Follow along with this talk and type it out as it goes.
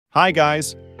Hi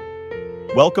guys,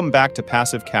 welcome back to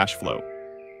Passive Cash Flow.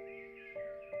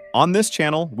 On this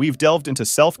channel, we've delved into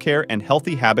self-care and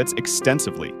healthy habits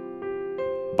extensively.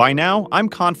 By now, I'm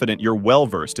confident you're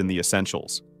well-versed in the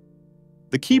essentials.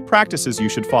 The key practices you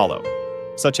should follow,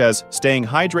 such as staying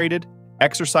hydrated,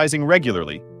 exercising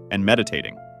regularly, and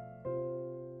meditating.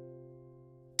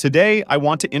 Today, I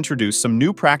want to introduce some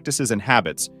new practices and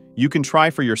habits you can try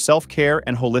for your self-care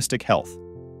and holistic health.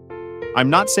 I'm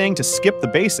not saying to skip the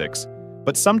basics,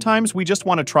 but sometimes we just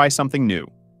want to try something new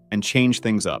and change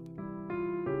things up.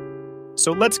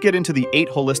 So let's get into the 8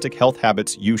 holistic health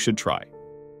habits you should try.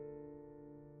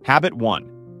 Habit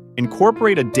 1.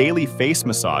 Incorporate a daily face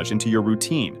massage into your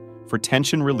routine for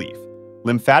tension relief,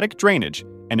 lymphatic drainage,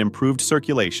 and improved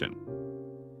circulation.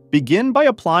 Begin by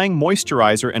applying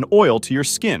moisturizer and oil to your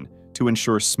skin to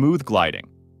ensure smooth gliding.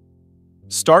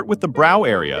 Start with the brow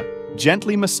area,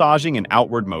 gently massaging in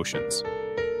outward motions.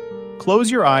 Close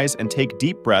your eyes and take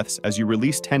deep breaths as you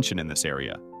release tension in this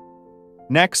area.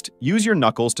 Next, use your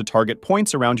knuckles to target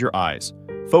points around your eyes,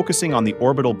 focusing on the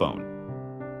orbital bone.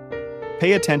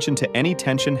 Pay attention to any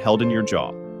tension held in your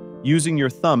jaw, using your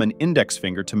thumb and index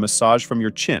finger to massage from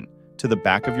your chin to the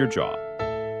back of your jaw.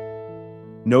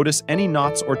 Notice any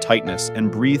knots or tightness and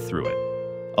breathe through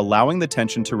it, allowing the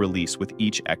tension to release with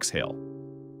each exhale.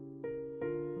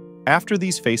 After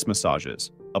these face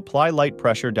massages, apply light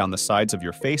pressure down the sides of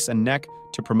your face and neck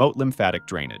to promote lymphatic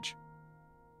drainage.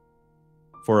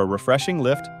 For a refreshing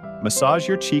lift, massage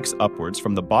your cheeks upwards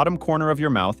from the bottom corner of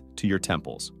your mouth to your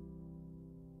temples.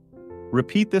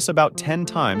 Repeat this about 10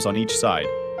 times on each side,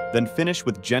 then finish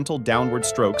with gentle downward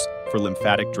strokes for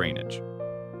lymphatic drainage.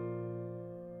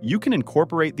 You can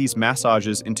incorporate these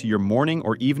massages into your morning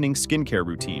or evening skincare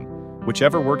routine,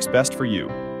 whichever works best for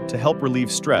you, to help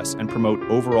relieve stress and promote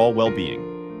overall well-being.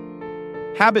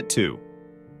 Habit 2.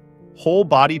 Whole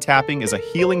body tapping is a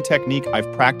healing technique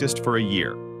I've practiced for a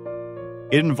year.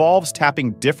 It involves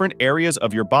tapping different areas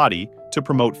of your body to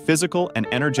promote physical and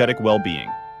energetic well-being.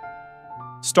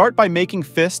 Start by making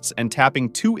fists and tapping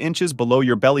 2 inches below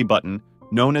your belly button,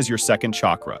 known as your second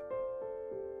chakra.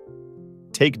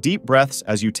 Take deep breaths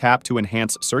as you tap to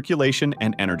enhance circulation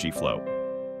and energy flow.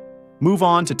 Move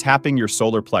on to tapping your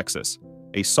solar plexus,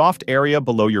 a soft area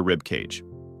below your rib cage.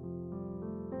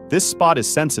 This spot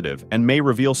is sensitive and may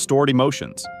reveal stored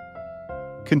emotions.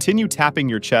 Continue tapping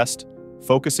your chest,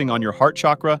 focusing on your heart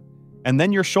chakra, and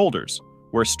then your shoulders,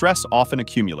 where stress often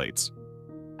accumulates.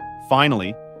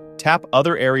 Finally, tap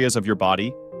other areas of your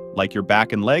body, like your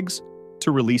back and legs,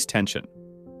 to release tension.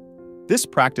 This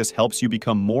practice helps you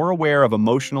become more aware of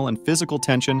emotional and physical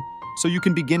tension so you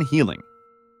can begin healing.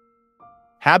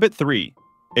 Habit 3.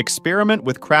 Experiment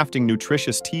with crafting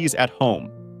nutritious teas at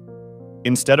home.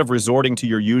 Instead of resorting to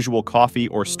your usual coffee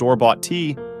or store-bought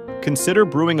tea, consider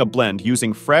brewing a blend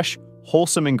using fresh,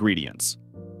 wholesome ingredients.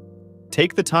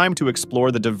 Take the time to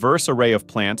explore the diverse array of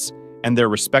plants and their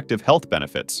respective health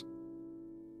benefits.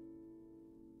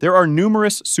 There are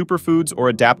numerous superfoods or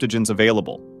adaptogens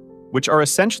available, which are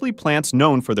essentially plants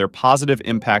known for their positive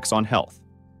impacts on health.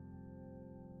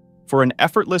 For an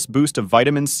effortless boost of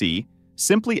vitamin C,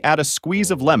 simply add a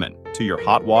squeeze of lemon to your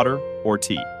hot water or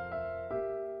tea.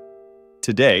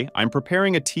 Today, I'm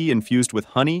preparing a tea infused with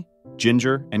honey,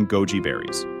 ginger, and goji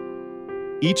berries.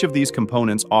 Each of these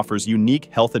components offers unique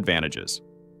health advantages.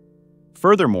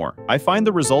 Furthermore, I find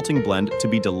the resulting blend to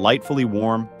be delightfully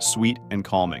warm, sweet, and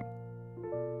calming.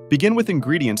 Begin with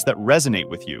ingredients that resonate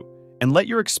with you, and let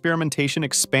your experimentation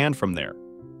expand from there.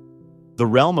 The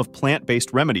realm of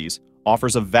plant-based remedies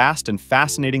offers a vast and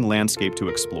fascinating landscape to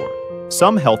explore.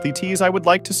 Some healthy teas I would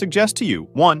like to suggest to you.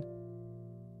 1.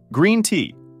 Green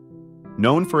tea,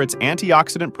 known for its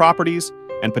antioxidant properties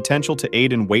and potential to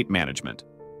aid in weight management.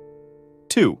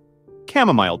 2.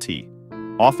 Chamomile tea,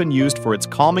 often used for its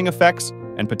calming effects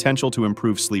and potential to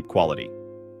improve sleep quality.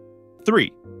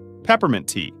 3. Peppermint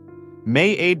tea, may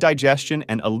aid digestion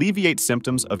and alleviate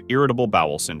symptoms of irritable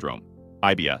bowel syndrome,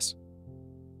 IBS.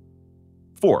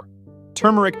 4.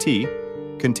 Turmeric tea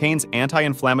contains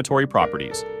anti-inflammatory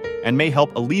properties and may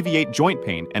help alleviate joint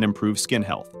pain and improve skin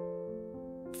health.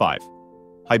 5.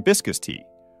 Hibiscus tea,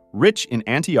 rich in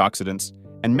antioxidants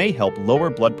and may help lower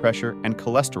blood pressure and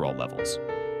cholesterol levels.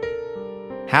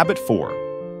 Habit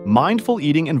 4. Mindful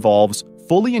eating involves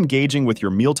fully engaging with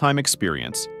your mealtime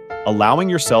experience, allowing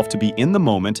yourself to be in the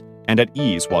moment and at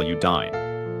ease while you dine.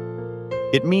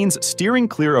 It means steering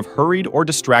clear of hurried or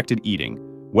distracted eating,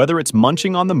 whether it's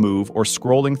munching on the move or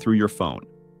scrolling through your phone.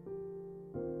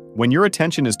 When your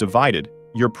attention is divided,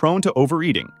 you're prone to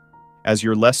overeating, as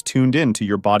you're less tuned in to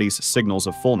your body's signals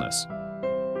of fullness.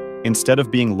 Instead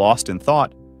of being lost in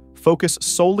thought, focus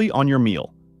solely on your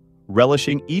meal,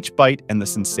 relishing each bite and the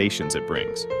sensations it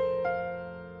brings.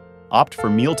 Opt for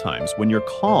mealtimes when you're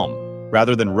calm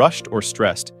rather than rushed or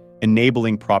stressed,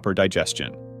 enabling proper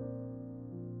digestion.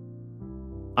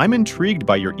 I'm intrigued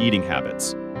by your eating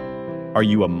habits. Are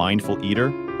you a mindful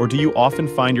eater, or do you often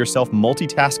find yourself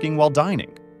multitasking while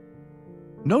dining?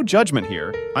 No judgment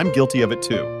here, I'm guilty of it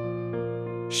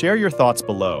too. Share your thoughts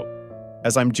below,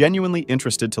 as I'm genuinely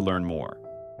interested to learn more.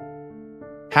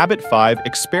 Habit 5.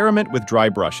 Experiment with dry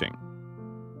brushing.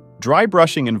 Dry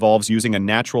brushing involves using a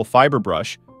natural fiber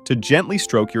brush to gently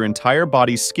stroke your entire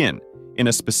body's skin in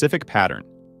a specific pattern.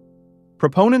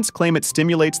 Proponents claim it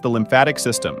stimulates the lymphatic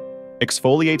system,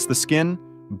 exfoliates the skin,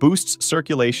 boosts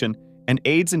circulation, and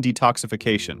aids in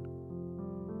detoxification.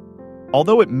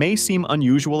 Although it may seem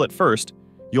unusual at first,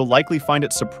 you'll likely find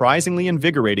it surprisingly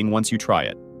invigorating once you try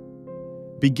it.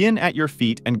 Begin at your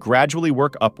feet and gradually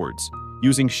work upwards,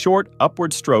 using short,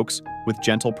 upward strokes with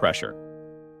gentle pressure.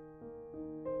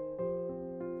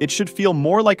 It should feel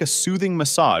more like a soothing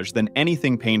massage than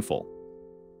anything painful.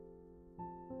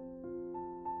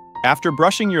 After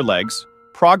brushing your legs,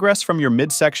 progress from your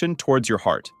midsection towards your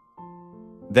heart.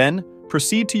 Then,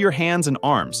 proceed to your hands and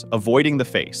arms, avoiding the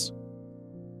face.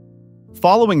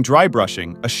 Following dry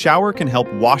brushing, a shower can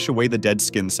help wash away the dead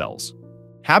skin cells.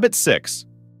 Habit 6.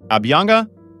 Abhyanga,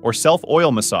 or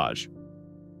self-oil massage.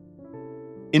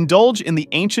 Indulge in the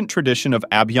ancient tradition of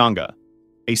Abhyanga,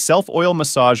 a self-oil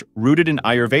massage rooted in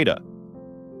Ayurveda.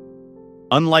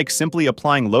 Unlike simply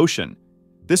applying lotion,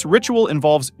 this ritual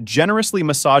involves generously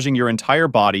massaging your entire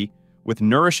body with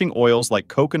nourishing oils like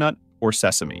coconut or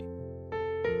sesame.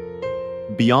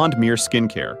 Beyond mere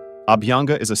skincare,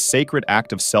 Abhyanga is a sacred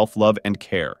act of self-love and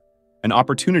care, an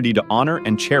opportunity to honor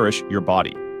and cherish your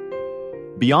body.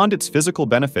 Beyond its physical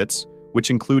benefits, which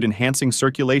include enhancing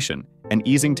circulation and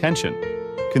easing tension,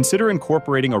 consider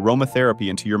incorporating aromatherapy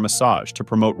into your massage to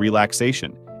promote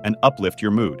relaxation and uplift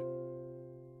your mood.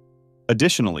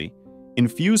 Additionally,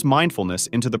 infuse mindfulness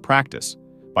into the practice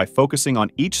by focusing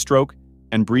on each stroke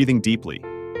and breathing deeply,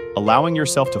 allowing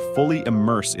yourself to fully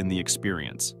immerse in the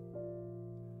experience.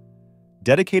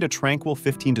 Dedicate a tranquil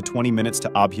 15 to 20 minutes to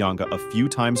Abhyanga a few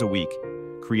times a week,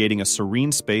 creating a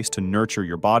serene space to nurture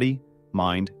your body,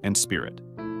 mind, and spirit.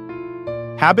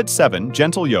 Habit 7.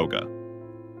 Gentle yoga.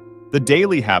 The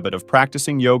daily habit of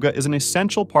practicing yoga is an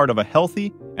essential part of a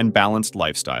healthy and balanced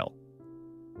lifestyle.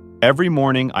 Every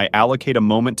morning, I allocate a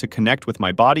moment to connect with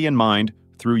my body and mind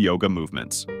through yoga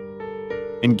movements.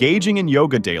 Engaging in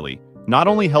yoga daily not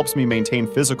only helps me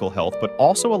maintain physical health, but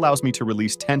also allows me to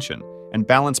release tension and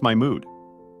balance my mood.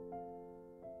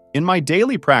 In my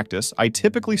daily practice, I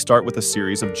typically start with a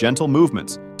series of gentle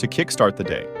movements to kickstart the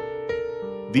day.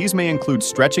 These may include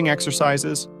stretching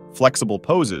exercises, flexible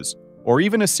poses, or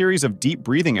even a series of deep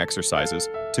breathing exercises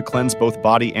to cleanse both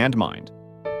body and mind.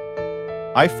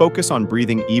 I focus on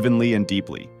breathing evenly and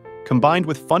deeply, combined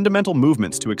with fundamental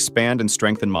movements to expand and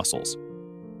strengthen muscles.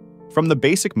 From the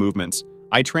basic movements,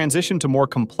 I transition to more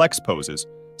complex poses,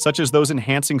 such as those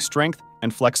enhancing strength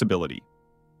and flexibility.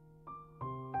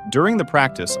 During the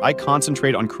practice, I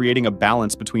concentrate on creating a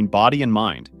balance between body and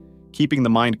mind, keeping the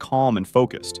mind calm and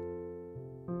focused.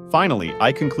 Finally,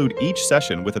 I conclude each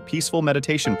session with a peaceful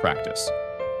meditation practice,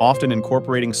 often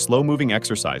incorporating slow-moving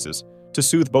exercises to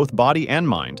soothe both body and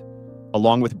mind,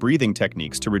 along with breathing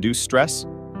techniques to reduce stress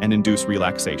and induce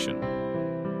relaxation.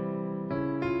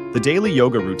 The daily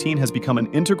yoga routine has become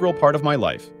an integral part of my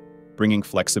life, bringing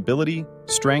flexibility,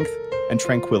 strength, and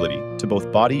tranquility to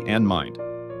both body and mind.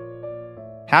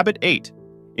 Habit 8.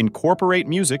 Incorporate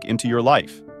music into your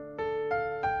life.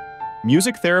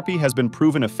 Music therapy has been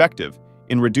proven effective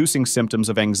in reducing symptoms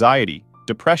of anxiety,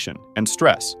 depression, and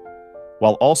stress,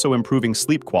 while also improving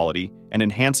sleep quality and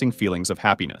enhancing feelings of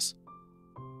happiness.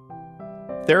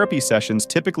 Therapy sessions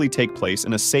typically take place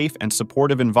in a safe and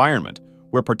supportive environment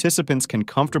where participants can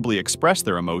comfortably express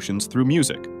their emotions through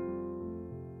music.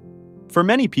 For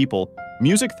many people,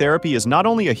 music therapy is not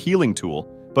only a healing tool,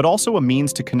 but also a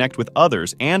means to connect with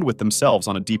others and with themselves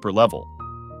on a deeper level.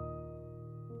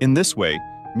 In this way,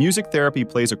 music therapy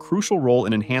plays a crucial role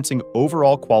in enhancing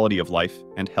overall quality of life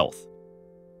and health.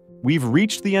 We've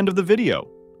reached the end of the video.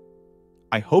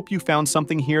 I hope you found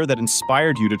something here that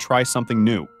inspired you to try something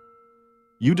new.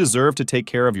 You deserve to take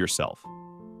care of yourself.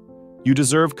 You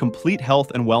deserve complete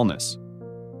health and wellness.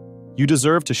 You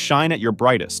deserve to shine at your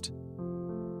brightest.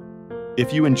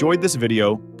 If you enjoyed this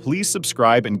video, please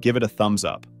subscribe and give it a thumbs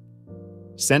up.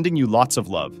 Sending you lots of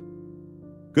love.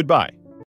 Goodbye.